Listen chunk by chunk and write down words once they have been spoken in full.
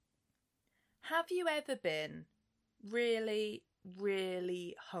Have you ever been really,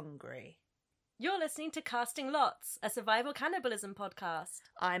 really hungry? You're listening to Casting Lots, a survival cannibalism podcast.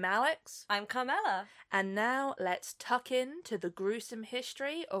 I'm Alex. I'm Carmela. And now let's tuck into the gruesome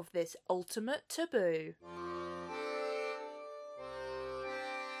history of this ultimate taboo.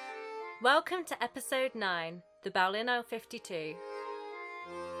 Welcome to episode 9, the Berliner 52.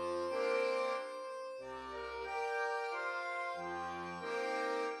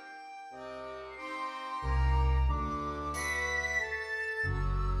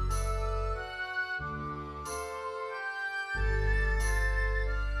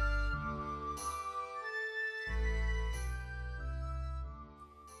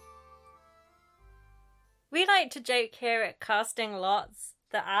 We like to joke here at Casting Lots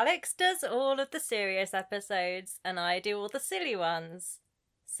that Alex does all of the serious episodes and I do all the silly ones.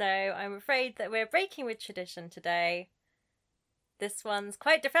 So I'm afraid that we're breaking with tradition today. This one's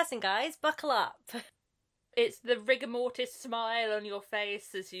quite depressing, guys. Buckle up. It's the rigor mortis smile on your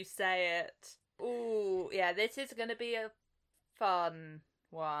face as you say it. Ooh, yeah, this is going to be a fun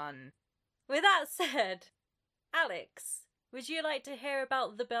one. With that said, Alex, would you like to hear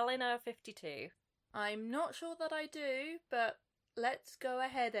about the Berliner 52? I'm not sure that I do, but let's go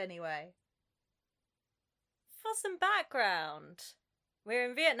ahead anyway. For some background, we're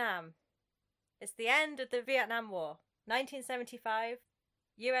in Vietnam. It's the end of the Vietnam War, 1975.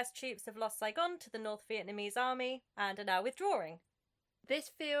 US troops have lost Saigon to the North Vietnamese army and are now withdrawing. This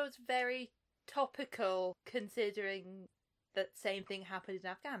feels very topical considering that same thing happened in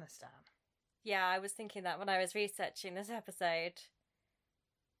Afghanistan. Yeah, I was thinking that when I was researching this episode.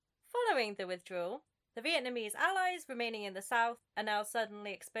 Following the withdrawal, the Vietnamese allies remaining in the south are now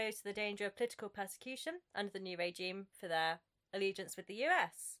suddenly exposed to the danger of political persecution under the new regime for their allegiance with the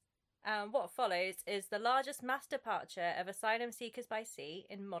US. And what follows is the largest mass departure of asylum seekers by sea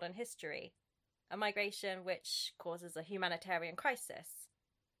in modern history, a migration which causes a humanitarian crisis.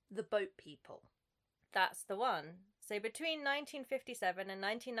 The boat people. That's the one. So between 1957 and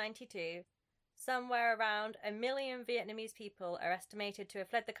 1992, somewhere around 1 million Vietnamese people are estimated to have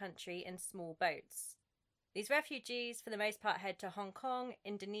fled the country in small boats. These refugees, for the most part, head to Hong Kong,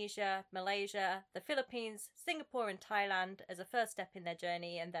 Indonesia, Malaysia, the Philippines, Singapore and Thailand as a first step in their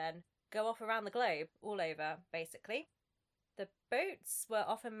journey, and then go off around the globe, all over, basically. The boats were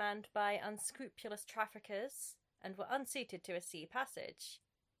often manned by unscrupulous traffickers and were unsuited to a sea passage.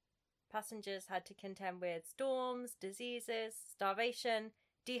 Passengers had to contend with storms, diseases, starvation,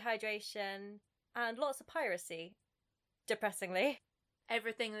 dehydration, and lots of piracy. Depressingly.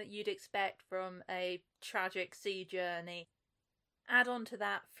 Everything that you'd expect from a tragic sea journey. Add on to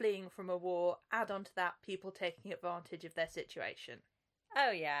that fleeing from a war, add on to that people taking advantage of their situation.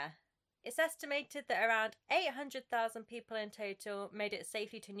 Oh yeah. It's estimated that around 800,000 people in total made it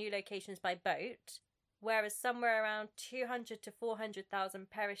safely to new locations by boat, whereas somewhere around 200 to 400,000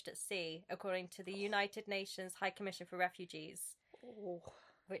 perished at sea, according to the United Nations High Commission for Refugees. Oh.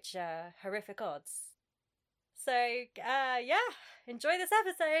 Which are horrific odds. So, yeah, enjoy this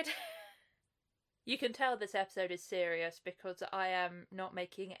episode. You can tell this episode is serious because I am not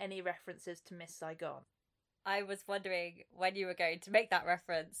making any references to Miss Saigon. I was wondering when you were going to make that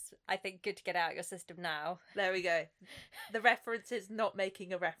reference. I think good to get out your system now. There we go. The reference is not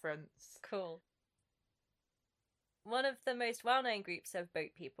making a reference. Cool. One of the most well-known groups of boat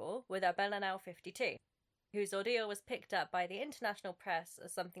people were the Berliner 52, whose ordeal was picked up by the international press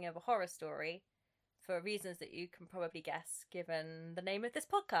as something of a horror story, for reasons that you can probably guess, given the name of this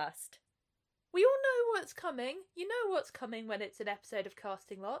podcast. We all know what's coming. You know what's coming when it's an episode of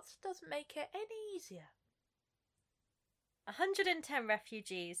Casting Lots. Doesn't make it any easier. 110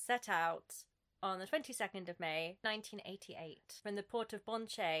 refugees set out on the 22nd of May, 1988, from the port of Bon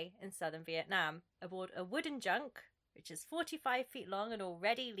Che in southern Vietnam, aboard a wooden junk, which is 45 feet long and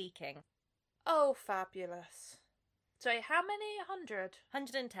already leaking. Oh, fabulous. Sorry, how many? 100?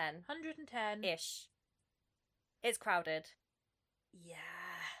 110. 110-ish. It's crowded. Yeah.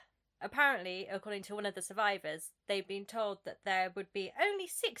 Apparently, according to one of the survivors, they've been told that there would be only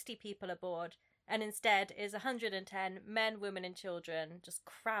 60 people aboard, and instead is 110 men, women and children just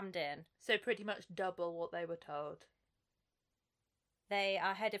crammed in. So pretty much double what they were told. They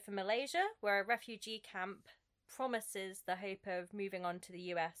are headed for Malaysia, where a refugee camp promises the hope of moving on to the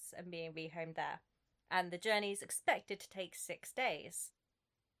US and being rehomed there. And the journey is expected to take 6 days.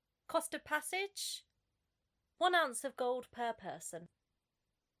 Cost of passage? 1 ounce of gold per person.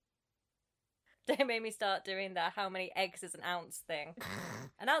 Don't make me start doing the how many eggs is an ounce thing.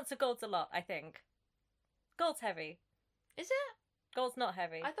 An ounce of gold's a lot, I think. Gold's heavy. Is it? Gold's not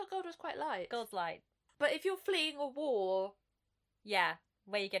heavy. I thought gold was quite light. Gold's light. But if you're fleeing a war... Yeah.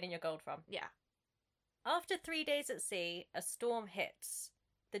 Where are you getting your gold from? Yeah. After 3 days at sea, a storm hits.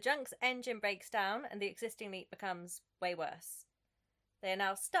 The junk's engine breaks down and the existing fleet becomes way worse. They are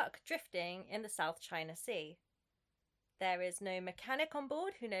now stuck drifting in the South China Sea. There is no mechanic on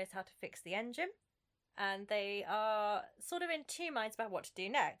board who knows how to fix the engine, and they are sort of in two minds about what to do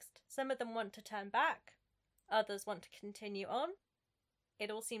next. Some of them want to turn back, others want to continue on. It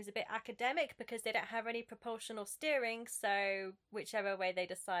all seems a bit academic because they don't have any propulsion or steering, so whichever way they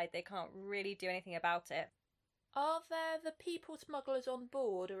decide, they can't really do anything about it. Are there the people smugglers on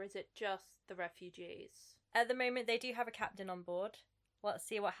board, or is it just the refugees? At the moment, they do have a captain on board. Let's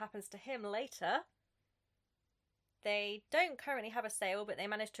see what happens to him later. They don't currently have a sail, but they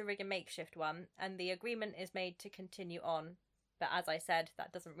managed to rig a makeshift one, and the agreement is made to continue on. But as I said,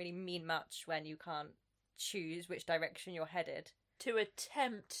 that doesn't really mean much when you can't choose which direction you're headed. To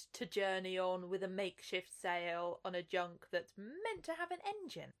attempt to journey on with a makeshift sail on a junk that's meant to have an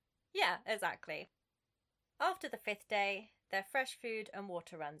engine. Yeah, exactly. After the 5th day, their fresh food and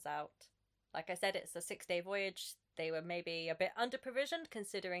water runs out. Like I said, it's a 6-day voyage. They were maybe a bit under-provisioned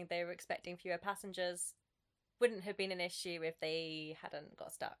considering they were expecting fewer passengers. Wouldn't have been an issue if they hadn't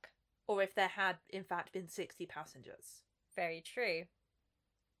got stuck. Or if there had, in fact, been 60 passengers. Very true.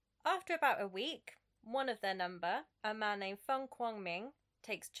 After about a week, one of their number, a man named Feng Kuang-ming,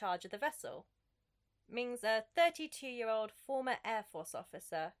 takes charge of the vessel. Ming's a 32-year-old former Air Force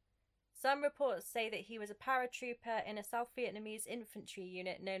officer. Some reports say that he was a paratrooper in a South Vietnamese infantry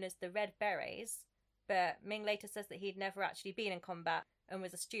unit known as the Red Berets, but Ming later says that he'd never actually been in combat and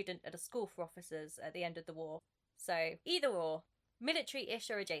was a student at a school for officers at the end of the war. So, either or, military-ish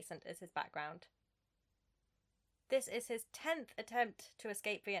or adjacent is his background. This is his 10th attempt to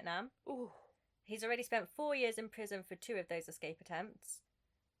escape Vietnam. Ooh. He's already spent 4 years in prison for 2 of those escape attempts.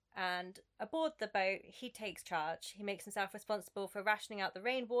 And aboard the boat, he takes charge. He makes himself responsible for rationing out the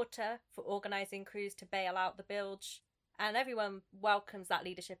rainwater, for organising crews to bail out the bilge, and everyone welcomes that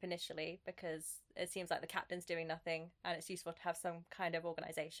leadership initially because it seems like the captain's doing nothing and it's useful to have some kind of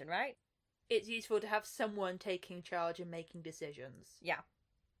organisation, right? It's useful to have someone taking charge and making decisions. Yeah.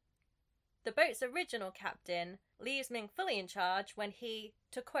 The boat's original captain leaves Ming fully in charge when he,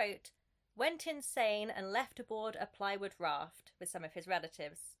 to quote, went insane and left aboard a plywood raft with some of his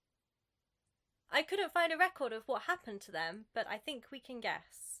relatives. I couldn't find a record of what happened to them, but I think we can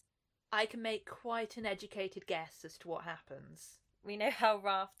guess. I can make quite an educated guess as to what happens. We know how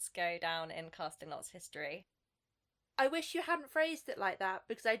rafts go down in Casting Lots history. I wish you hadn't phrased it like that,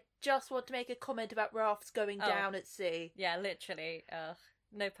 because I just want to make a comment about rafts going down at sea. Yeah, literally.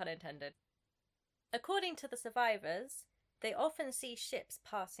 No pun intended. According to the survivors, they often see ships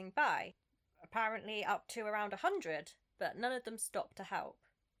passing by, apparently up to around 100, but none of them stop to help.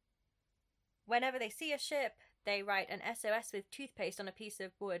 Whenever they see a ship, they write an SOS with toothpaste on a piece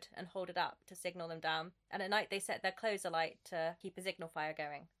of wood and hold it up to signal them down, and at night they set their clothes alight to keep a signal fire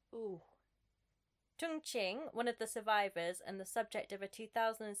going. Ooh. Tung Ching, one of the survivors and the subject of a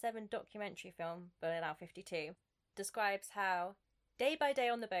 2007 documentary film, Burnout 52, describes how, day by day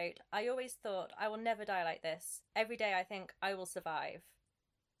on the boat, I always thought I will never die like this. Every day I think I will survive.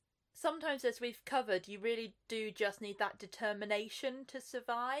 Sometimes, as we've covered, you really do just need that determination to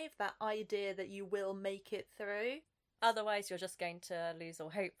survive, that idea that you will make it through. Otherwise, you're just going to lose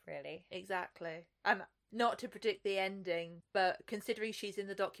all hope, really. Exactly. And not to predict the ending, but considering she's in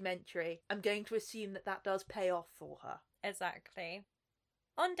the documentary, I'm going to assume that that does pay off for her. Exactly.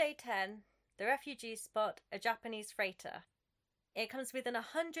 On day 10, the refugees spot a Japanese freighter. It comes within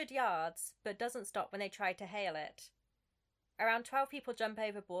 100 yards, but doesn't stop when they try to hail it. Around 12 people jump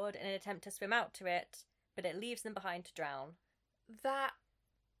overboard in an attempt to swim out to it, but it leaves them behind to drown. That...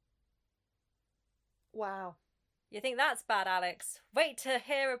 Wow. You think that's bad, Alex? Wait to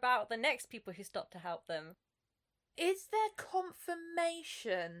hear about the next people who stop to help them. Is there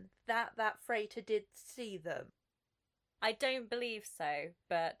confirmation that that freighter did see them? I don't believe so,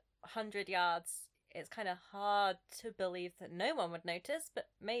 but 100 yards, it's kind of hard to believe that no one would notice, but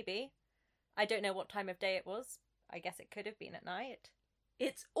maybe. I don't know what time of day it was. I guess it could have been at night.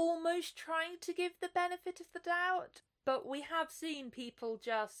 It's almost trying to give the benefit of the doubt, but we have seen people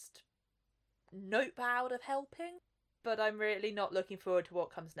just nope out of helping, but I'm really not looking forward to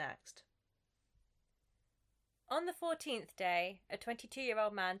what comes next. On the 14th day, a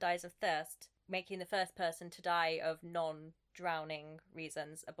 22-year-old man dies of thirst, making the first person to die of non-drowning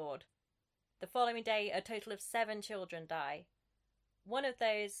reasons aboard. The following day, a total of 7 children die. One of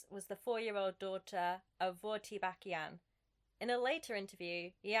those was the 4-year-old daughter of Vorti Bakian. In a later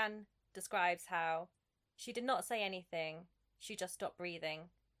interview, Yan describes how she did not say anything, she just stopped breathing.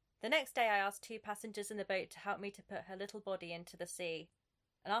 The next day I asked 2 passengers in the boat to help me to put her little body into the sea.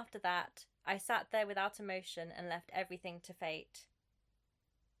 And after that, I sat there without emotion and left everything to fate.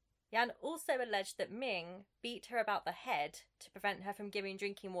 Yan also alleged that Ming beat her about the head to prevent her from giving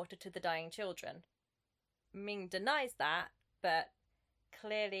drinking water to the dying children. Ming denies that, but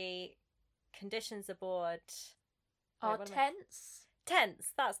clearly conditions aboard are tense.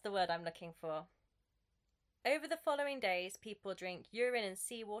 Tense, that's the word I'm looking for. Over the following days, people drink urine and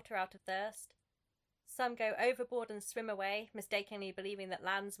seawater out of thirst. Some go overboard and swim away, mistakenly believing that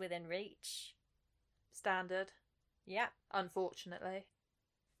land's within reach. Standard. Yeah. Unfortunately.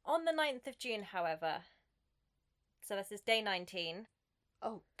 On the 9th of June, however, so this is day 19.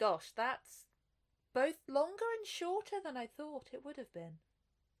 Oh gosh, that's both longer and shorter than I thought it would have been.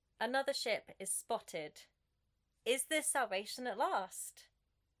 Another ship is spotted. Is this salvation at last?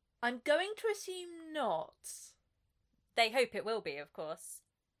 I'm going to assume not. They hope it will be, of course.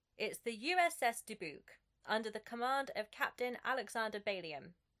 It's the USS Dubuque, under the command of Captain Alexander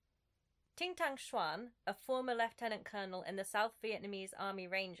Balium. Ting Tang Xuan, a former lieutenant colonel in the South Vietnamese Army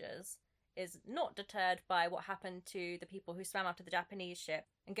Rangers, is not deterred by what happened to the people who swam out of the Japanese ship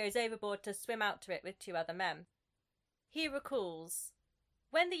and goes overboard to swim out to it with 2 other men. He recalls,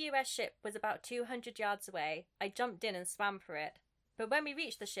 "When the US ship was about 200 yards away, I jumped in and swam for it. But when we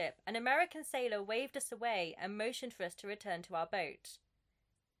reached the ship, an American sailor waved us away and motioned for us to return to our boat.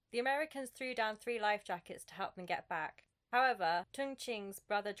 The Americans threw down 3 life jackets to help them get back. However, Tung Ching's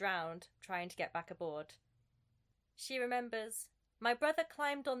brother drowned trying to get back aboard." She remembers, "My brother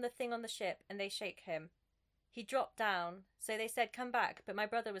climbed on the thing on the ship and they shake him. He dropped down, so they said come back, but my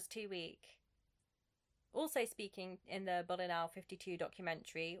brother was too weak." Also speaking in the Bolinao 52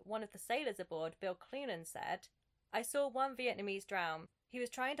 documentary, one of the sailors aboard, Bill Clunan, said, "I saw one Vietnamese drown. He was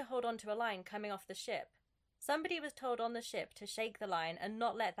trying to hold on to a line coming off the ship. Somebody was told on the ship to shake the line and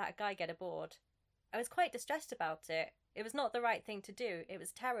not let that guy get aboard. I was quite distressed about it. It was not the right thing to do. It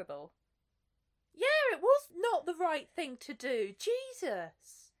was terrible." Yeah, it was not the right thing to do.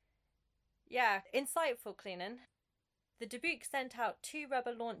 Jesus. Yeah, insightful, Clunan. The Dubuque sent out 2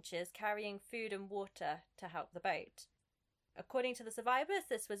 rubber launches carrying food and water to help the boat. According to the survivors,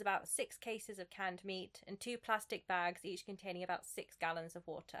 this was about 6 cases of canned meat and 2 plastic bags, each containing about 6 gallons of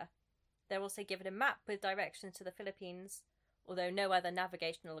water. They're also given a map with directions to the Philippines, although no other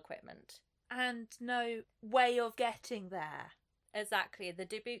navigational equipment. And no way of getting there. Exactly. The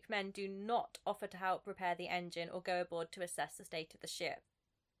Dubuque men do not offer to help repair the engine or go aboard to assess the state of the ship,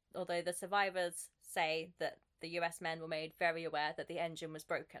 although the survivors say that the US men were made very aware that the engine was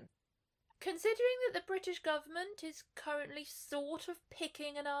broken. Considering that the British government is currently sort of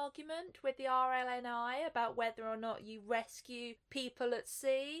picking an argument with the RLNI about whether or not you rescue people at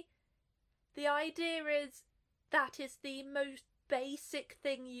sea, the idea is that is the most basic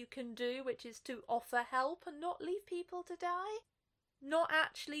thing you can do, which is to offer help and not leave people to die. Not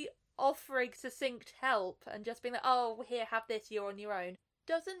actually offering succinct help and just being like, "Oh, here, have this, you're on your own,"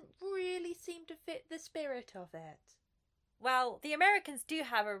 doesn't really seem to fit the spirit of it. Well, the Americans do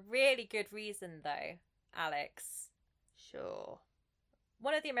have a really good reason, though, Alex. Sure.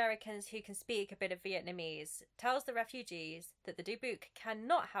 One of the Americans who can speak a bit of Vietnamese tells the refugees that the Dubuque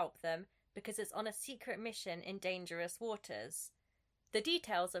cannot help them because it's on a secret mission in dangerous waters. The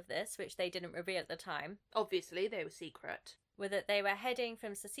details of this, which they didn't reveal at the time, Obviously, they were secret. were that they were heading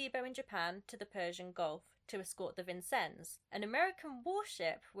from Sasebo in Japan to the Persian Gulf to escort the Vincennes, an American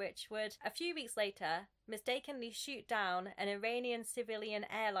warship which would, a few weeks later, mistakenly shoot down an Iranian civilian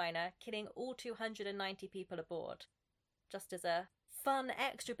airliner, killing all 290 people aboard. Just as a fun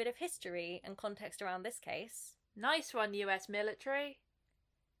extra bit of history and context around this case. Nice one, US military.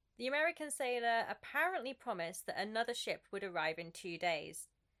 The American sailor apparently promised that another ship would arrive in 2 days.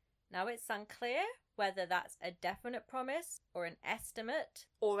 Now it's unclear whether that's a definite promise or an estimate.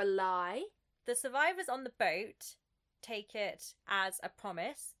 Or a lie. The survivors on the boat take it as a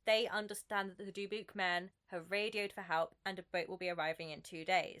promise. They understand that the Dubuque men have radioed for help and a boat will be arriving in 2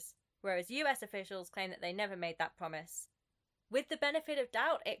 days, whereas US officials claim that they never made that promise. With the benefit of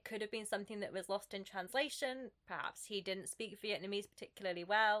doubt, it could have been something that was lost in translation. Perhaps he didn't speak Vietnamese particularly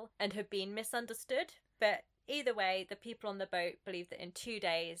well and had been misunderstood. But either way, the people on the boat believe that in 2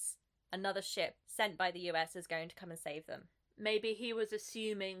 days, another ship sent by the US is going to come and save them. Maybe he was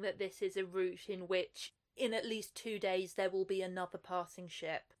assuming that this is a route in which, in at least 2 days, there will be another passing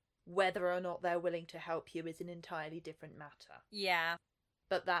ship. Whether or not they're willing to help you is an entirely different matter. Yeah.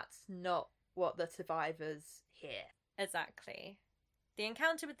 But that's not what the survivors hear. Exactly. The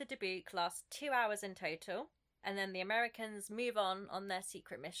encounter with the Dubuque lasts 2 hours in total, and then the Americans move on their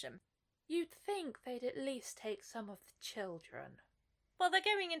secret mission. You'd think they'd at least take some of the children. Well, they're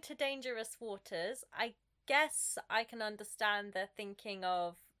going into dangerous waters. I guess I can understand the thinking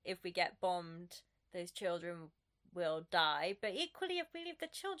of, if we get bombed, those children will die. But equally, if we leave the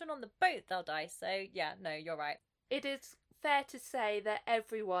children on the boat, they'll die. So, yeah, no, you're right. It is fair to say that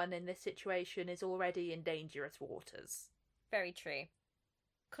everyone in this situation is already in dangerous waters. Very true.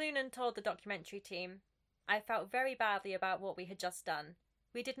 Clunan told the documentary team, "I felt very badly about what we had just done.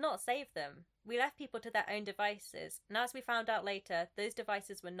 We did not save them. We left people to their own devices, and as we found out later, those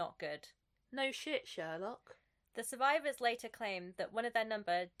devices were not good." No shit, Sherlock. The survivors later claimed that one of their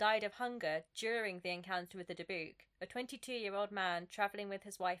number died of hunger during the encounter with the Dubuque, a 22-year-old man travelling with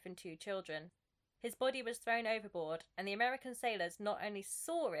his wife and 2 children. His body was thrown overboard, and the American sailors not only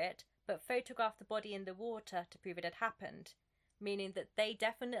saw it, but photographed the body in the water to prove it had happened, meaning that they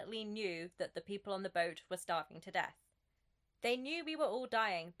definitely knew that the people on the boat were starving to death. "They knew we were all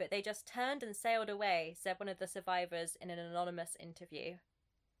dying, but they just turned and sailed away," said one of the survivors in an anonymous interview.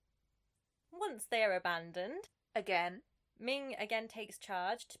 Once they are abandoned, Ming again takes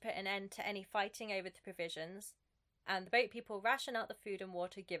charge to put an end to any fighting over the provisions, and the boat people ration out the food and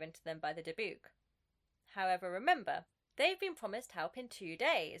water given to them by the Dubuque. However, remember, they've been promised help in 2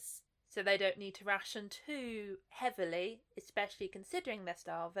 days. So they don't need to ration too heavily, especially considering they're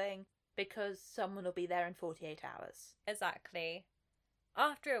starving, because someone will be there in 48 hours. Exactly.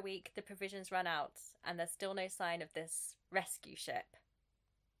 After a week, the provisions run out, and there's still no sign of this rescue ship.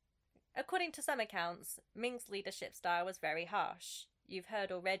 According to some accounts, Ming's leadership style was very harsh. You've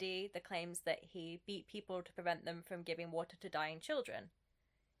heard already the claims that he beat people to prevent them from giving water to dying children.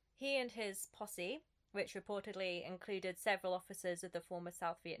 He and his posse, which reportedly included several officers of the former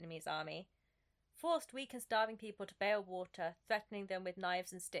South Vietnamese army, forced weak and starving people to bail water, threatening them with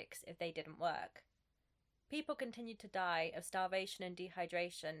knives and sticks if they didn't work. People continued to die of starvation and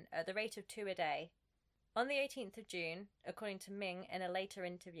dehydration at the rate of 2 a day. On the 18th of June, according to Ming in a later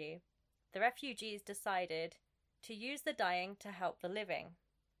interview, the refugees decided to use the dying to help the living.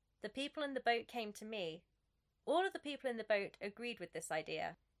 "The people in the boat came to me. All of the people in the boat agreed with this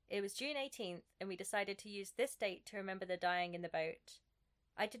idea. It was June 18th, and we decided to use this date to remember the dying in the boat.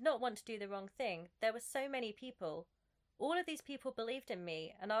 I did not want to do the wrong thing. There were so many people. All of these people believed in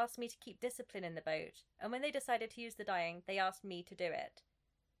me and asked me to keep discipline in the boat, and when they decided to use the dying, they asked me to do it."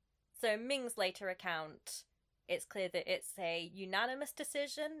 So in Ming's later account, it's clear that it's a unanimous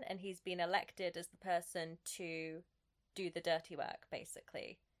decision, and he's been elected as the person to do the dirty work,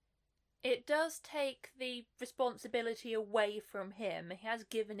 basically. It does take the responsibility away from him. He has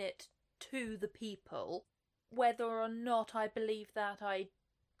given it to the people. Whether or not I believe that, I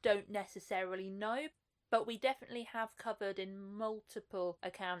don't necessarily know, but we definitely have covered in multiple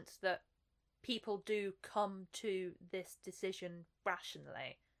accounts that people do come to this decision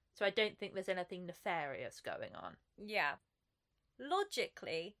rationally. So I don't think there's anything nefarious going on. Yeah.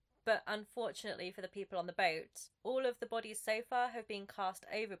 Logically, but unfortunately for the people on the boat, all of the bodies so far have been cast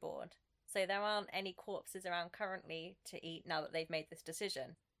overboard, so there aren't any corpses around currently to eat now that they've made this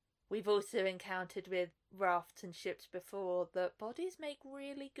decision. We've also encountered with rafts and ships before that bodies make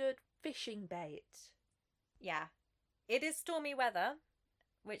really good fishing bait. Yeah. It is stormy weather,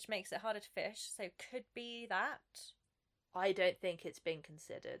 which makes it harder to fish, so could be that. I don't think it's been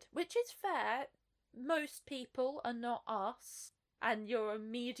considered, which is fair. Most people are not us, and your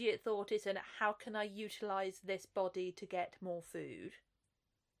immediate thought isn't, how can I utilise this body to get more food?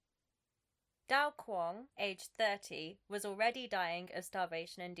 Dao Quang, aged 30, was already dying of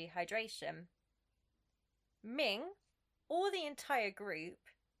starvation and dehydration. Ming, or the entire group,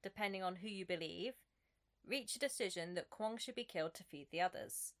 depending on who you believe, reached a decision that Quang should be killed to feed the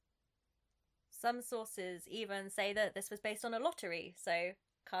others. Some sources even say that this was based on a lottery, so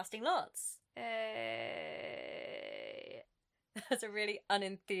casting lots. That's a really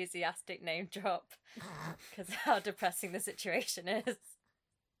unenthusiastic name drop, because how depressing the situation is.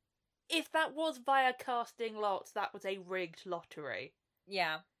 If that was via casting lots, that was a rigged lottery.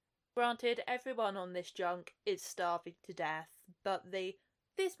 Yeah. Granted, everyone on this junk is starving to death, but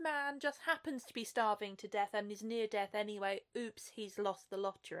this man just happens to be starving to death and is near death anyway. Oops, he's lost the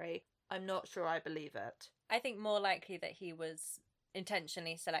lottery. I'm not sure I believe it. I think more likely that he was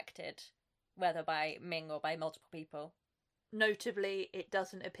intentionally selected, whether by Ming or by multiple people. Notably, it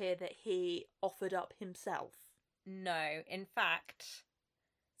doesn't appear that he offered up himself. No, in fact,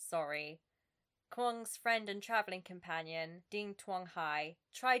 Quang's friend and travelling companion, Ding Tuong Hai,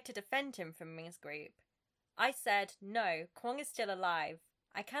 tried to defend him from Ming's group. "I said, no, Quang is still alive.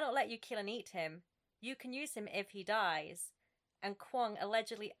 I cannot let you kill and eat him. You can use him if he dies." And Quang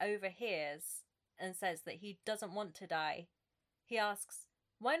allegedly overhears and says that he doesn't want to die. He asks,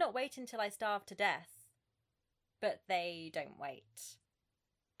 "Why not wait until I starve to death?" But they don't wait.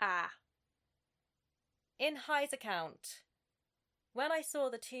 In Hai's account, when I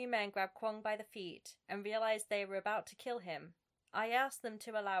saw the two men grab Kwong by the feet and realised they were about to kill him, I asked them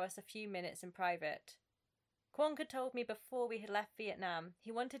to allow us a few minutes in private. Kwong had told me before we had left Vietnam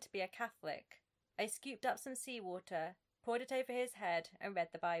he wanted to be a Catholic. I scooped up some seawater, poured it over his head, and read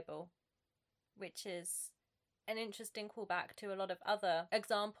the Bible. Which is an interesting callback to a lot of other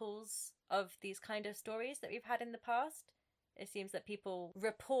examples of these kind of stories that we've had in the past. It seems that people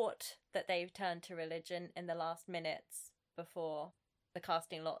report that they've turned to religion in the last minutes before the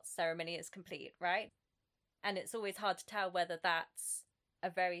casting lots ceremony is complete, right? And it's always hard to tell whether that's a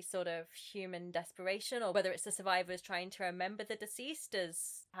very sort of human desperation or whether it's the survivors trying to remember the deceased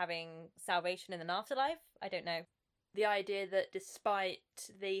as having salvation in an afterlife. I don't know. The idea that despite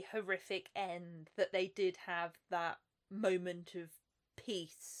the horrific end, that they did have that moment of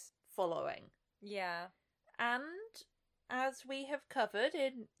peace following. Yeah. And as we have covered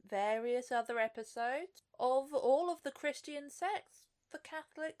in various other episodes, of all of the Christian sects, the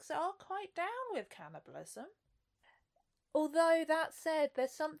Catholics are quite down with cannibalism. Although, that said,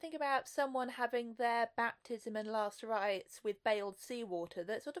 there's something about someone having their baptism and last rites with baled seawater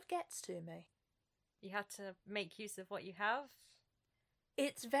that sort of gets to me. You have to make use of what you have.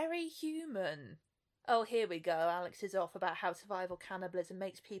 It's very human. Oh, here we go. Alex is off about how survival cannibalism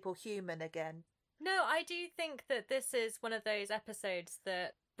makes people human again. No, I do think that this is one of those episodes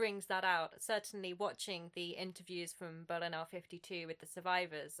that brings that out. Certainly watching the interviews from Berlin 52 with the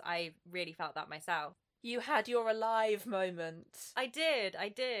survivors, I really felt that myself. You had your alive moment. I did.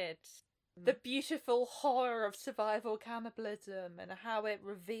 The beautiful horror of survival cannibalism and how it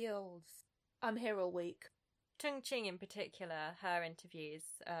reveals. I'm here all week. Tung Ching in particular, her interviews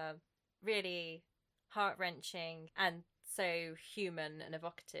are really heart-wrenching and so human and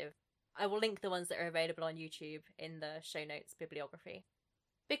evocative. I will link the ones that are available on YouTube in the show notes bibliography.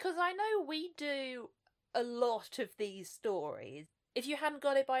 Because I know we do a lot of these stories. If you hadn't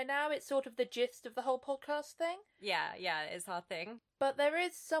got it by now, it's sort of the gist of the whole podcast thing. Yeah, it's our thing. But there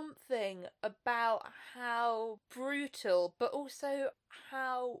is something about how brutal, but also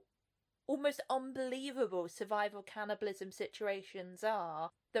how almost unbelievable survival cannibalism situations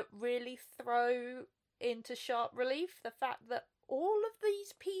are that really throw into sharp relief the fact that all of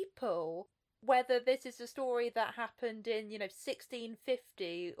these people, whether this is a story that happened in,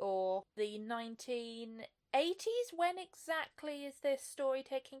 1650 or the 1980s, when exactly is this story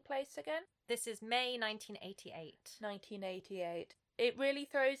taking place again? This is May 1988. 1988. It really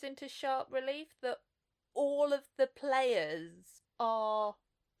throws into sharp relief that all of the players are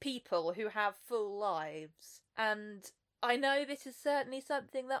people who have full lives. And I know this is certainly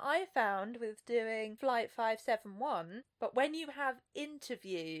something that I found with doing Flight 571, but when you have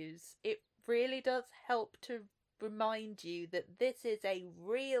interviews, it really does help to remind you that this is a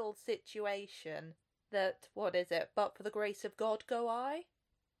real situation that, but for the grace of God go I?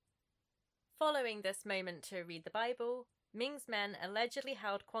 Following this moment to read the Bible, Ming's men allegedly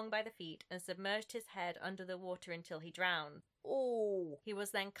held Kwong by the feet and submerged his head under the water until he drowned. Oh. He was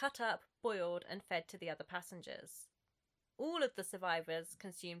then cut up, boiled, and fed to the other passengers. All of the survivors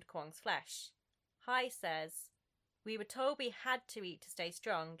consumed Kwong's flesh. Hai says, "We were told we had to eat to stay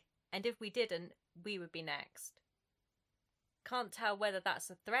strong, and if we didn't, we would be next." Can't tell whether that's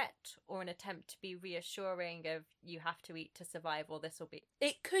a threat or an attempt to be reassuring of you have to eat to survive or this will be.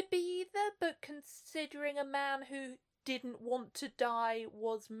 It could be either, but considering a man who didn't want to die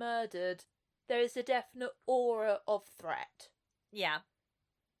was murdered, there is a definite aura of threat. Yeah.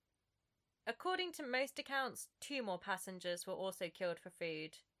 According to most accounts, 2 more passengers were also killed for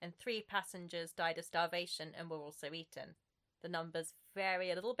food, and 3 passengers died of starvation and were also eaten. The numbers vary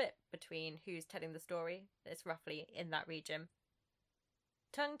a little bit between who's telling the story. It's roughly in that region.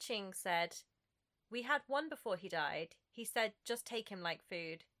 Tung Ching said, "We had one before he died. He said, just take him like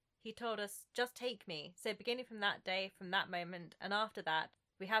food. He told us, just take me. So beginning from that day, from that moment, and after that,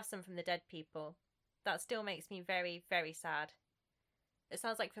 we have some from the dead people. That still makes me very, very sad." It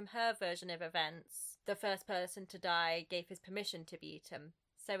sounds like from her version of events, the first person to die gave his permission to be eaten.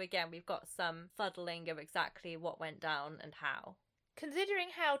 So again, we've got some fuddling of exactly what went down and how.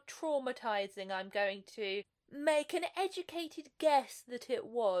 Considering how traumatising, I'm going to make an educated guess that it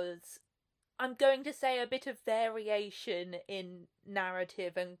was. I'm going to say a bit of variation in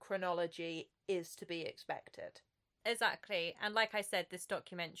narrative and chronology is to be expected. Exactly. And like I said, this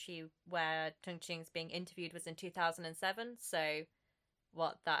documentary where Tung Ching's being interviewed was in 2007. So,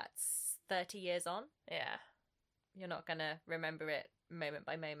 that's 30 years on? Yeah. You're not going to remember it moment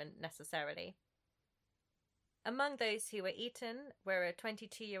by moment necessarily. Among those who were eaten were a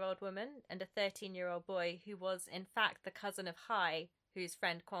 22-year-old woman and a 13-year-old boy who was in fact the cousin of Hai, whose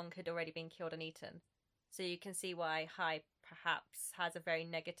friend Kwong had already been killed and eaten. So you can see why Hai perhaps has a very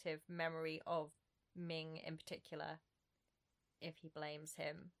negative memory of Ming in particular, if he blames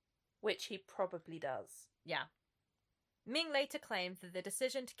him. Which he probably does. Yeah. Ming later claimed that the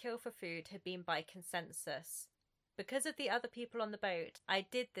decision to kill for food had been by consensus. Because of the other people on the boat, I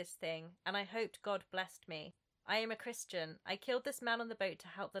did this thing, and I hoped God blessed me. I am a Christian. I killed this man on the boat to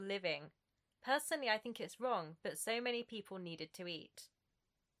help the living. Personally, I think it's wrong, but so many people needed to eat.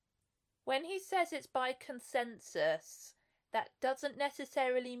 When he says it's by consensus, that doesn't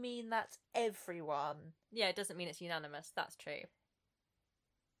necessarily mean that's everyone. Yeah, it doesn't mean it's unanimous, that's true.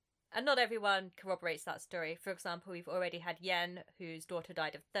 And not everyone corroborates that story. For example, we've already had Yen, whose daughter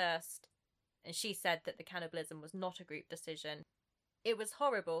died of thirst, and she said that the cannibalism was not a group decision. It was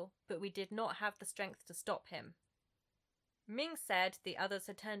horrible, but we did not have the strength to stop him. Ming said the others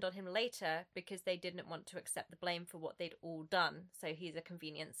had turned on him later because they didn't want to accept the blame for what they'd all done, so he's a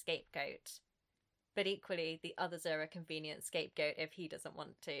convenient scapegoat. But equally, the others are a convenient scapegoat if he doesn't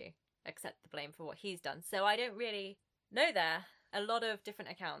want to accept the blame for what he's done. So I don't really know there. A lot of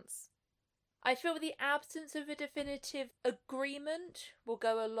different accounts. I feel the absence of a definitive agreement will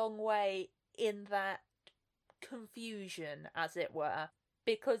go a long way in that confusion, as it were,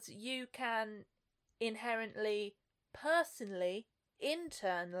 because you can inherently, personally,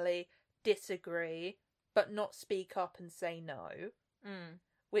 internally disagree, but not speak up and say no,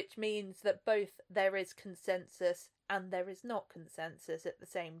 which means that both there is consensus and there is not consensus at the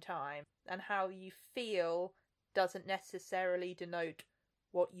same time, and how you feel doesn't necessarily denote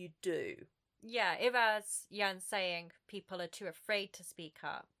what you do. Yeah, if as Yan's saying people are too afraid to speak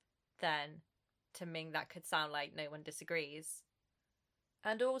up, then to Ming that could sound like no one disagrees.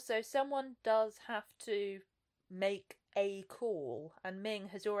 And also someone does have to make a call, and Ming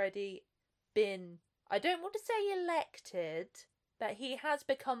has already been, I don't want to say elected, but he has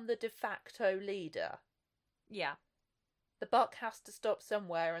become the de facto leader. Yeah. The buck has to stop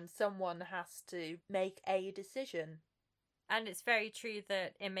somewhere, and someone has to make a decision. And it's very true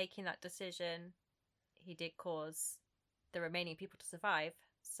that in making that decision, he did cause the remaining people to survive,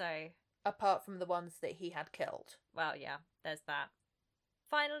 so... Apart from the ones that he had killed. Well, yeah, there's that.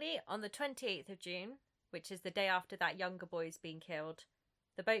 Finally, on the 28th of June, which is the day after that younger boy's been killed,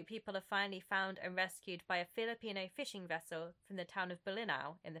 the boat people are finally found and rescued by a Filipino fishing vessel from the town of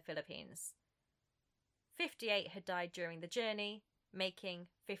Bolinao in the Philippines. 58 had died during the journey, making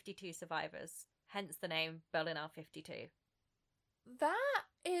 52 survivors, hence the name Bolinao 52. That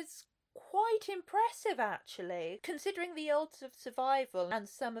is quite impressive, actually, considering the odds of survival and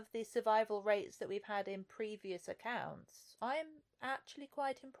some of the survival rates that we've had in previous accounts. I'm actually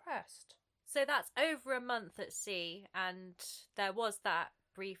quite impressed. So that's over a month at sea, and there was that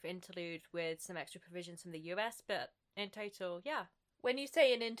brief interlude with some extra provisions from the US, but in total, yeah. When you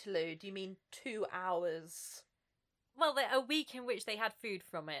say an interlude, you mean 2 hours? Well, a week in which they had food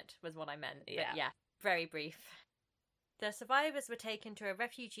from it was what I meant, but yeah, very brief. The survivors were taken to a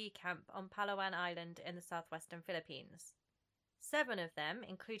refugee camp on Palawan Island in the southwestern Philippines. 7 of them,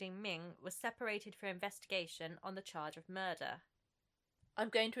 including Ming, were separated for investigation on the charge of murder. I'm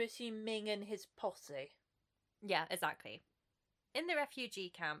going to assume Ming and his posse. Yeah, exactly. In the refugee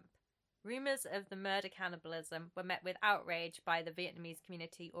camp, rumours of the murder cannibalism were met with outrage by the Vietnamese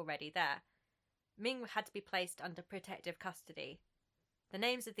community already there. Ming had to be placed under protective custody. The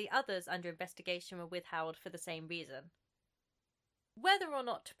names of the others under investigation were withheld for the same reason. Whether or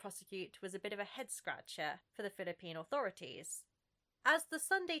not to prosecute was a bit of a head-scratcher for the Philippine authorities. As the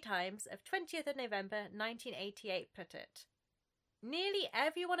Sunday Times of 20th of November 1988 put it, nearly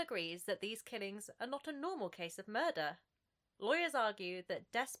everyone agrees that these killings are not a normal case of murder. Lawyers argue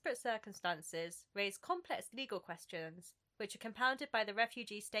that desperate circumstances raise complex legal questions, which are compounded by the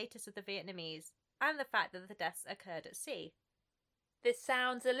refugee status of the Vietnamese and the fact that the deaths occurred at sea. This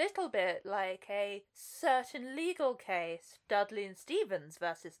sounds a little bit like a certain legal case, Dudley and Stevens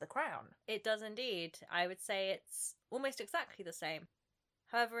versus the Crown. It does indeed. I would say it's almost exactly the same.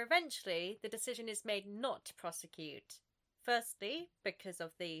 However, eventually, the decision is made not to prosecute. Firstly, because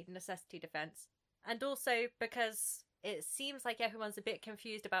of the necessity defence, and also because it seems like everyone's a bit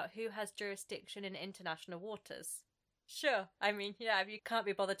confused about who has jurisdiction in international waters. Sure, I mean, yeah, you can't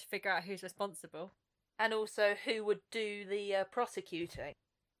be bothered to figure out who's responsible. And also who would do the prosecuting.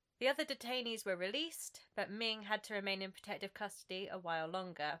 The other detainees were released, but Ming had to remain in protective custody a while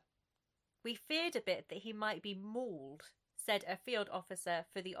longer. We feared a bit that he might be mauled, said a field officer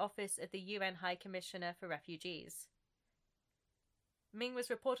for the Office of the UN High Commissioner for Refugees. Ming was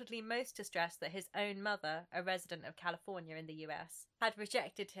reportedly most distressed that his own mother, a resident of California in the US, had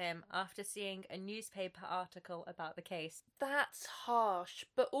rejected him after seeing a newspaper article about the case. That's harsh,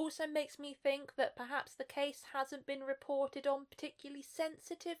 but also makes me think that perhaps the case hasn't been reported on particularly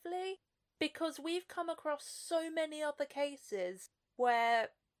sensitively, because we've come across so many other cases where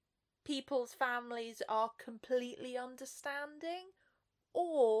people's families are completely understanding,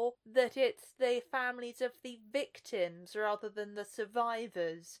 or that it's the families of the victims rather than the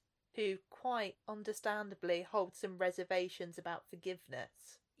survivors who quite understandably hold some reservations about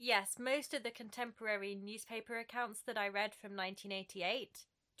forgiveness. Yes, most of the contemporary newspaper accounts that I read from 1988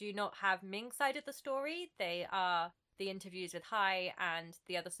 do not have Ming's side of the story. They are the interviews with Hai and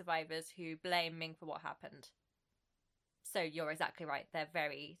the other survivors who blame Ming for what happened. So you're exactly right, they're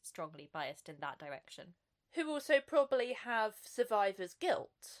very strongly biased in that direction. Who also probably have survivors'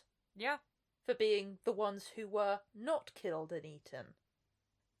 guilt. Yeah. For being the ones who were not killed and eaten.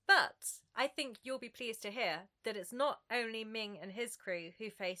 But I think you'll be pleased to hear that it's not only Ming and his crew who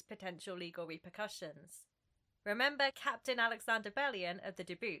face potential legal repercussions. Remember Captain Alexander Bellion of the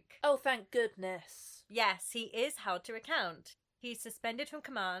Dubuque? Oh, thank goodness. Yes, he is held to account. He's suspended from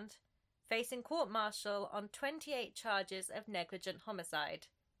command, facing court-martial on 28 charges of negligent homicide.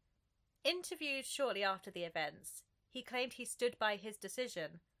 Interviewed shortly after the events, he claimed he stood by his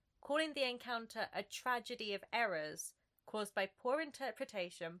decision, calling the encounter a tragedy of errors caused by poor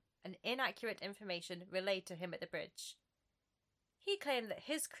interpretation and inaccurate information relayed to him at the bridge. He claimed that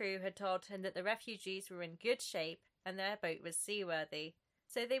his crew had told him that the refugees were in good shape and their boat was seaworthy,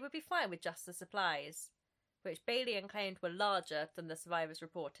 so they would be fine with just the supplies, which Bellion claimed were larger than the survivors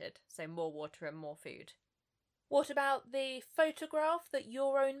reported, so more water and more food. What about the photograph that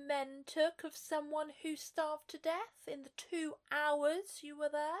your own men took of someone who starved to death in the 2 hours you were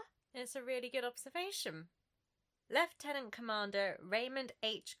there? It's a really good observation. Lieutenant Commander Raymond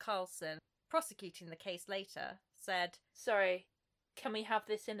H. Carlson, prosecuting the case later, said, Sorry, can we have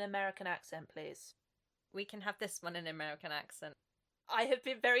this in an American accent, please? We can have this one in an American accent. I have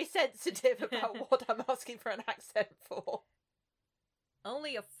been very sensitive about what I'm asking for an accent for.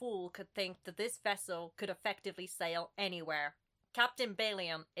 Only a fool could think that this vessel could effectively sail anywhere. Captain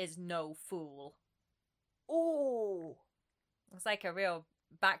Bellion is no fool. Ooh. It's like a real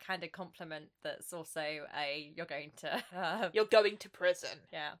backhanded compliment that's also you're going to... You're going to prison.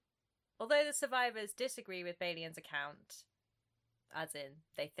 Yeah. Although the survivors disagree with Bellion's account, as in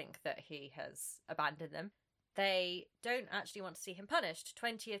they think that he has abandoned them, they don't actually want to see him punished.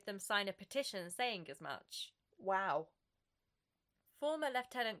 20 of them sign a petition saying as much. Wow. Former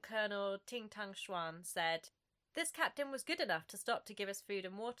Lieutenant Colonel Ting Tang Xuan said, This captain was good enough to stop to give us food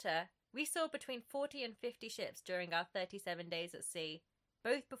and water. We saw between 40 and 50 ships during our 37 days at sea,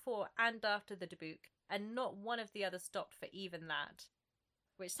 both before and after the Dubuque, and not one of the others stopped for even that.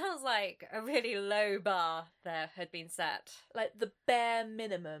 Which sounds like a really low bar there had been set. Like the bare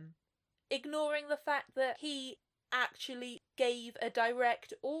minimum. Ignoring the fact that he actually gave a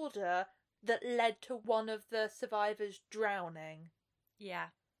direct order that led to one of the survivors drowning. Yeah.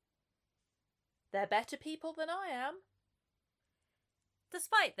 They're better people than I am.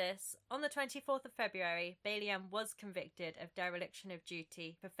 Despite this, on the 24th of February, Bellion was convicted of dereliction of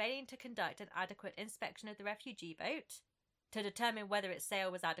duty for failing to conduct an adequate inspection of the refugee boat, to determine whether its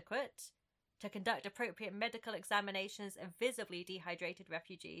sail was adequate, to conduct appropriate medical examinations of visibly dehydrated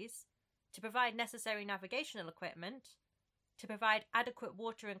refugees, to provide necessary navigational equipment, to provide adequate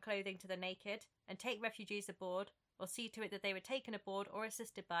water and clothing to the naked, and take refugees aboard, or see to it that they were taken aboard or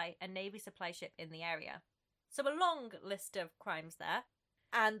assisted by a Navy supply ship in the area. So a long list of crimes there.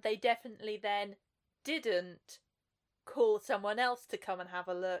 And they definitely then didn't call someone else to come and have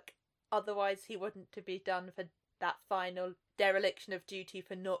a look. Otherwise he wouldn't have been done for that final dereliction of duty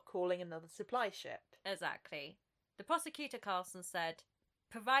for not calling another supply ship. Exactly. The prosecutor Carlson said,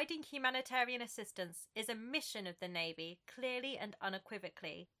 Providing humanitarian assistance is a mission of the Navy, clearly and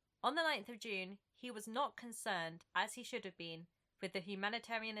unequivocally. On the 9th of June, he was not concerned, as he should have been, with the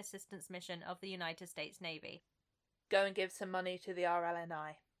humanitarian assistance mission of the United States Navy. Go and give some money to the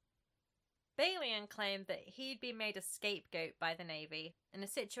RLNI. Bellion claimed that he'd been made a scapegoat by the Navy, in a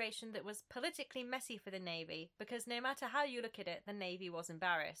situation that was politically messy for the Navy, because no matter how you look at it, the Navy was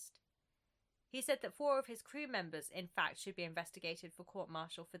embarrassed. He said that 4 of his crew members, in fact, should be investigated for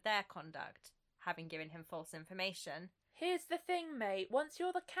court-martial for their conduct, having given him false information. Here's the thing, mate. Once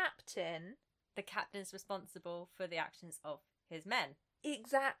you're the captain... The captain's responsible for the actions of his men.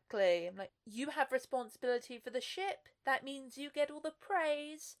 Exactly. I'm like, you have responsibility for the ship. That means you get all the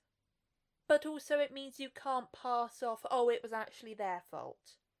praise. But also it means you can't pass off, oh, it was actually their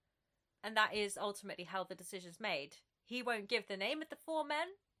fault. And that is ultimately how the decision's made. he won't give the name of the 4 men,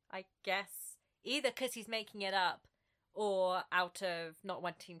 I guess, either because he's making it up or out of not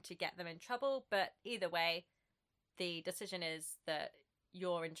wanting to get them in trouble. But either way, the decision is that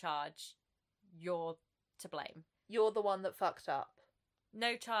you're in charge. You're to blame. You're the one that fucked up.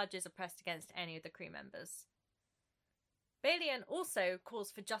 No charges are pressed against any of the crew members. Bailian also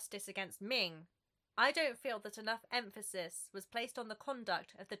calls for justice against Ming. I don't feel that enough emphasis was placed on the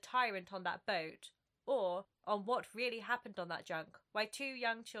conduct of the tyrant on that boat, or on what really happened on that junk, why 2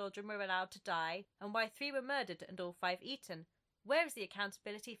 young children were allowed to die, and why 3 were murdered and all 5 eaten. Where is the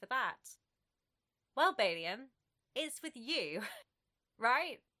accountability for that? Well, Bailian, it's with you,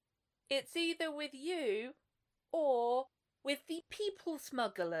 right? It's either with you or with the people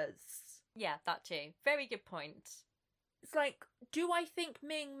smugglers. Yeah, that too. Very good point. It's like, do I think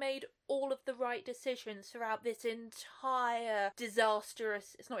Ming made all of the right decisions throughout this entire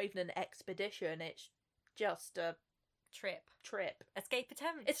disastrous... It's not even an expedition, it's just a... Trip. Escape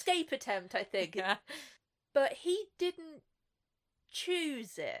attempt, I think. Yeah. But he didn't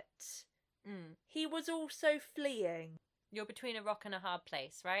choose it. He was also fleeing. You're between a rock and a hard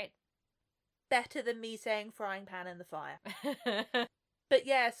place, right? Better than me saying frying pan in the fire. But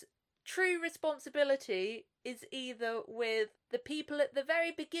yes, true responsibility is either with the people at the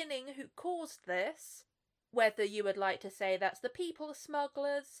very beginning who caused this, whether you would like to say that's the people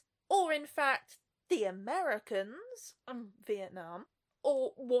smugglers, or in fact the Americans, Vietnam,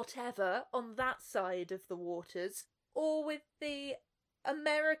 or whatever on that side of the waters, or with the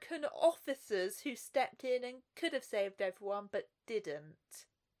American officers who stepped in and could have saved everyone but didn't.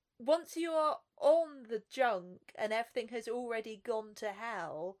 Once you are on the junk and everything has already gone to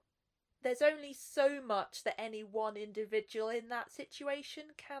hell, there's only so much that any one individual in that situation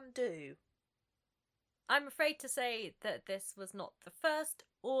can do. I'm afraid to say that this was not the first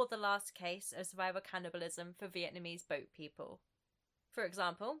or the last case of survivor cannibalism for Vietnamese boat people. For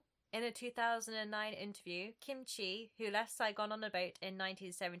example, in a 2009 interview, Kim Chi, who left Saigon on a boat in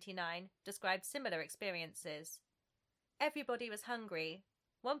 1979, described similar experiences. Everybody was hungry.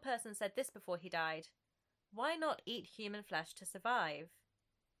 One person said this before he died: "Why not eat human flesh to survive?"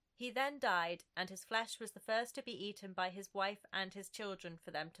 He then died, and his flesh was the first to be eaten by his wife and his children for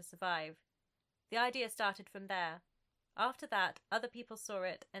them to survive. The idea started from there. After that, other people saw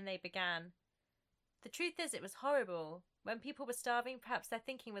it, and they began. The truth is, it was horrible. When people were starving, perhaps their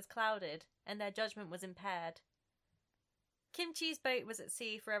thinking was clouded, and their judgment was impaired. Kim Chi's boat was at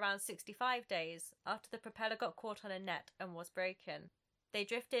sea for around 65 days, after the propeller got caught on a net and was broken. They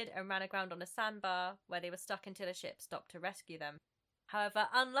drifted and ran aground on a sandbar, where they were stuck until a ship stopped to rescue them. However,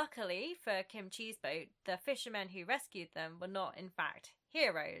 unluckily for Kim Chi's boat, the fishermen who rescued them were not, in fact,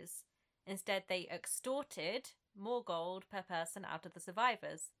 heroes. Instead, they extorted more gold per person out of the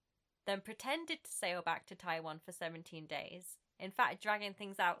survivors, then pretended to sail back to Taiwan for 17 days, in fact dragging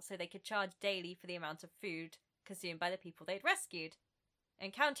things out so they could charge daily for the amount of food consumed by the people they'd rescued.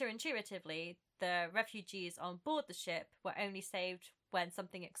 And counterintuitively, the refugees on board the ship were only saved when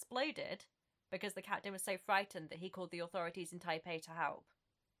something exploded, because the captain was so frightened that he called the authorities in Taipei to help.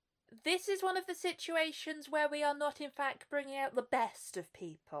 This is one of the situations where we are not in fact bringing out the best of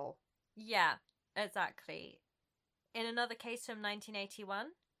people. Yeah, exactly. In another case from 1981,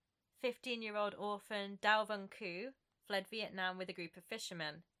 15-year-old orphan Dao Vung Ku fled Vietnam with a group of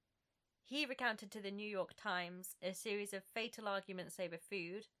fishermen. He recounted to the New York Times a series of fatal arguments over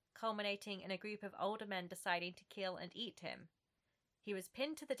food, culminating in a group of older men deciding to kill and eat him. He was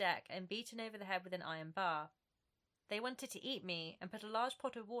pinned to the deck and beaten over the head with an iron bar. They wanted to eat me and put a large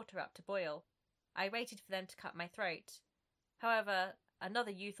pot of water up to boil. I waited for them to cut my throat. However,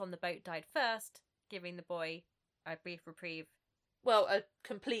 another youth on the boat died first, giving the boy a brief reprieve. Well, a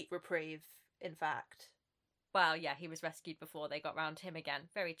complete reprieve, in fact. Well, yeah, he was rescued before they got round to him again.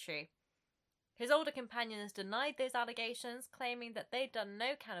 Very true. His older companions denied those allegations, claiming that they'd done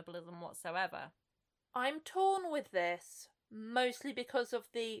no cannibalism whatsoever. I'm torn with this, mostly because of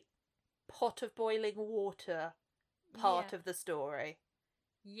the pot of boiling water part of the story.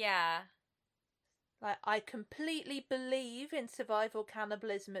 Yeah. Like, I completely believe in survival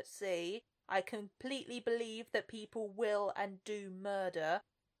cannibalism at sea. I completely believe that people will and do murder.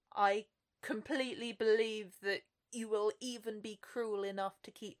 I completely believe that you will even be cruel enough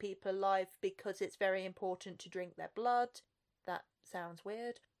to keep people alive because it's very important to drink their blood. That sounds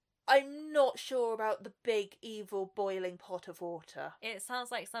weird. I'm not sure about the big evil boiling pot of water. It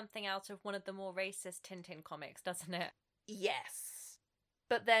sounds like something out of one of the more racist Tintin comics, doesn't it? Yes.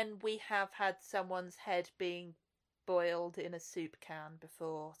 But then we have had someone's head being boiled in a soup can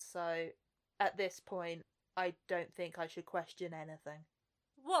before, so at this point, I don't think I should question anything.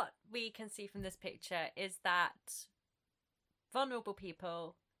 What we can see from this picture is that vulnerable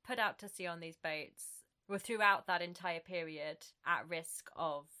people put out to sea on these boats were throughout that entire period at risk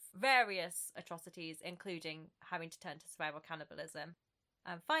of various atrocities, including having to turn to survival cannibalism.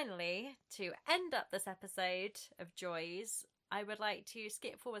 And finally, to end up this episode of Joys, I would like to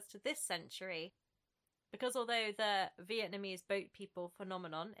skip forwards to this century, because although the Vietnamese boat people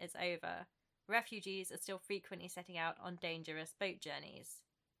phenomenon is over, refugees are still frequently setting out on dangerous boat journeys.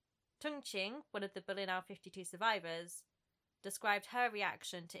 Tung Ching, one of the Berlin 52 survivors, described her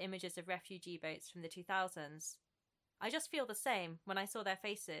reaction to images of refugee boats from the 2000s. I just feel the same when I saw their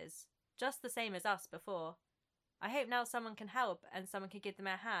faces, just the same as us before. I hope now someone can help and someone can give them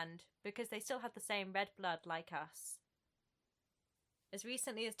a hand, because they still have the same red blood like us. As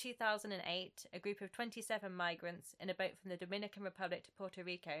recently as 2008, a group of 27 migrants in a boat from the Dominican Republic to Puerto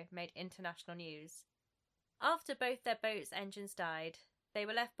Rico made international news. After both their boats' engines died, they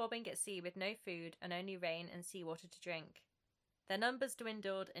were left bobbing at sea with no food and only rain and seawater to drink. Their numbers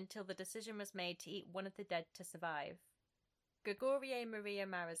dwindled until the decision was made to eat one of the dead to survive. Gregorio Maria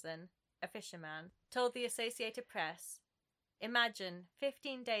Marazin, a fisherman, told the Associated Press, "Imagine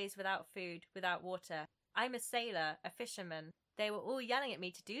 15 days without food, without water. I'm a sailor, a fisherman. They were all yelling at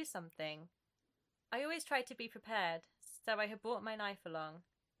me to do something. I always tried to be prepared, so I had brought my knife along.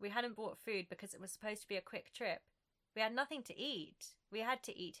 We hadn't brought food because it was supposed to be a quick trip. We had nothing to eat. We had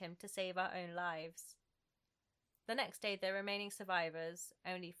to eat him to save our own lives." The next day, the remaining survivors,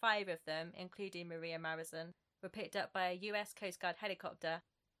 only 5 of them, including Maria Marazin, were picked up by a US Coast Guard helicopter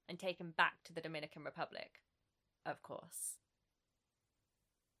and taken back to the Dominican Republic. Of course.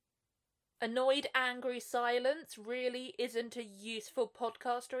 Annoyed, angry silence really isn't a useful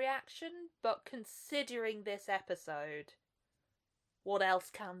podcast reaction, but considering this episode, what else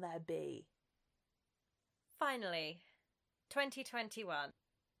can there be? Finally, 2021.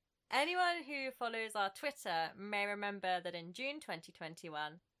 Anyone who follows our Twitter may remember that in June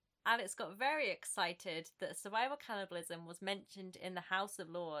 2021, Alex got very excited that survival cannibalism was mentioned in the House of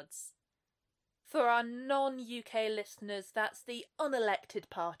Lords. For our non-UK listeners, that's the unelected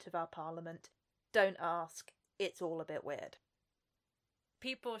part of our parliament. Don't ask, it's all a bit weird.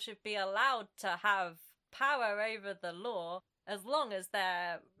 People should be allowed to have power over the law as long as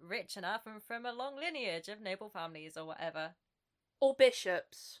they're rich enough and from a long lineage of noble families or whatever. Or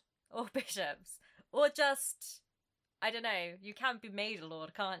bishops. Or bishops. Or just, I don't know, you can be made a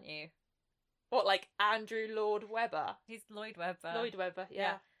lord, can't you? What, like Andrew Lord Webber? He's Lloyd Webber. Lloyd Webber,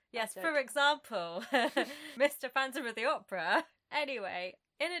 yeah. Yes, for example, Mr. Phantom of the Opera. Anyway,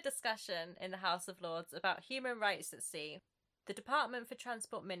 in a discussion in the House of Lords about human rights at sea, the Department for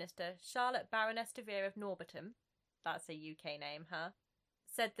Transport Minister, Charlotte Baroness de Vere of Norbiton, that's a UK name, huh,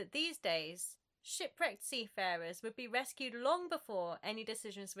 said that these days, shipwrecked seafarers would be rescued long before any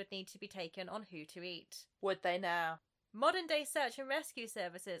decisions would need to be taken on who to eat. Would they now? Modern-day search and rescue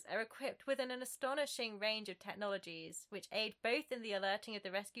services are equipped with an astonishing range of technologies which aid both in the alerting of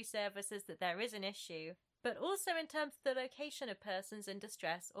the rescue services that there is an issue, but also in terms of the location of persons in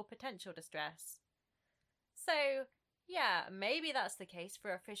distress or potential distress. So, yeah, maybe that's the case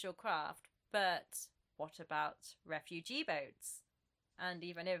for official craft, but what about refugee boats? And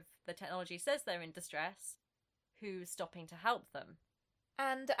even if the technology says they're in distress, who's stopping to help them?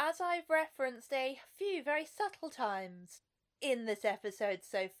 And as I've referenced a few very subtle times in this episode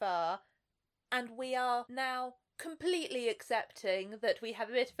so far, and we are now completely accepting that we have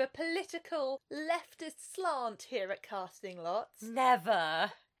a bit of a political leftist slant here at Casting Lots.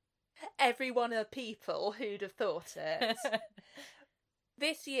 Never! Everyone are people, who'd have thought it?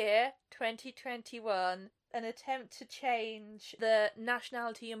 This year, 2021, an attempt to change the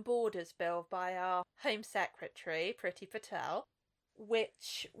Nationality and Borders Bill by our Home Secretary, Priti Patel,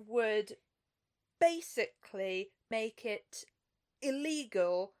 which would basically make it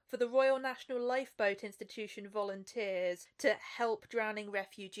illegal for the Royal National Lifeboat Institution volunteers to help drowning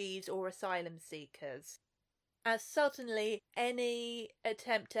refugees or asylum seekers. As suddenly any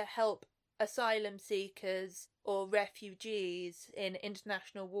attempt to help asylum seekers or refugees in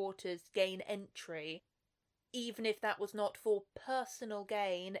international waters gain entry, even if that was not for personal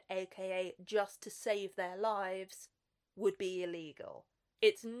gain, aka just to save their lives, would be illegal.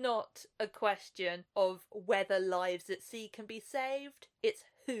 It's not a question of whether lives at sea can be saved, it's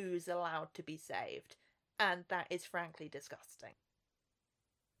who's allowed to be saved. And that is frankly disgusting.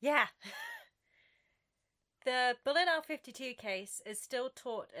 Yeah. The Berlin 52 case is still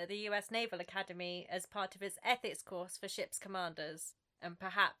taught at the US Naval Academy as part of its ethics course for ship's commanders, and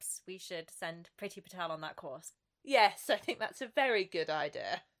perhaps we should send Priti Patel on that course. Yes, I think that's a very good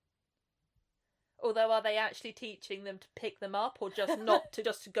idea. Although, are they actually teaching them to pick them up, or just not to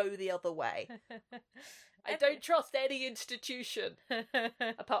just go the other way? I don't trust any institution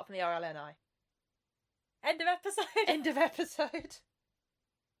apart from the RLNI. End of episode. End of episode.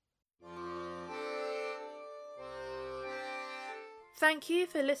 Thank you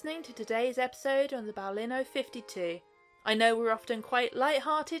for listening to today's episode on the Baulino 52. I know we're often quite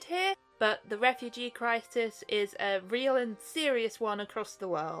light-hearted here, but the refugee crisis is a real and serious one across the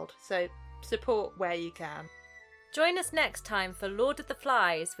world, so support where you can. Join us next time for Lord of the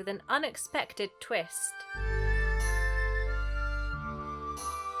Flies with an unexpected twist.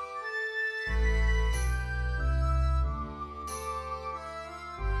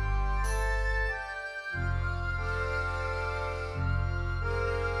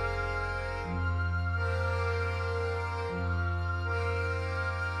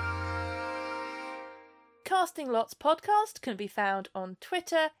 Casting Lots Podcast can be found on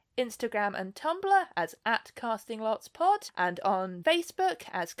Twitter, Instagram and Tumblr as @CastingLotsPod and on Facebook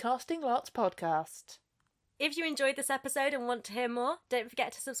as Casting Lots Podcast. If you enjoyed this episode and want to hear more, don't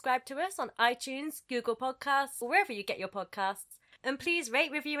forget to subscribe to us on iTunes, Google Podcasts, or wherever you get your podcasts. And please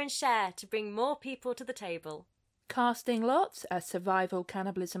rate, review and share to bring more people to the table. Casting Lots, a survival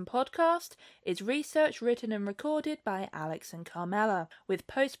cannibalism podcast, is researched, written and recorded by Alex and Carmela, with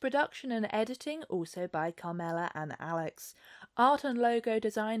post-production and editing also by Carmela and Alex. Art and logo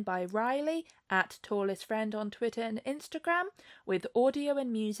designed by Riley, @TallestFriend on Twitter and Instagram, with audio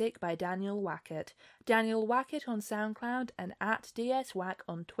and music by Daniel Wackett. Daniel Wackett on SoundCloud and @DSWack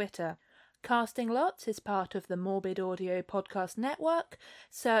on Twitter. Casting Lots is part of the Morbid Audio Podcast Network.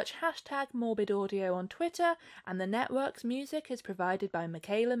 Search #MorbidAudio on Twitter, and the network's music is provided by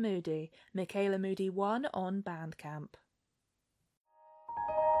Michaela Moody, Michaela Moody 1 on Bandcamp.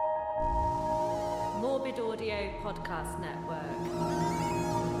 Morbid Audio Podcast Network.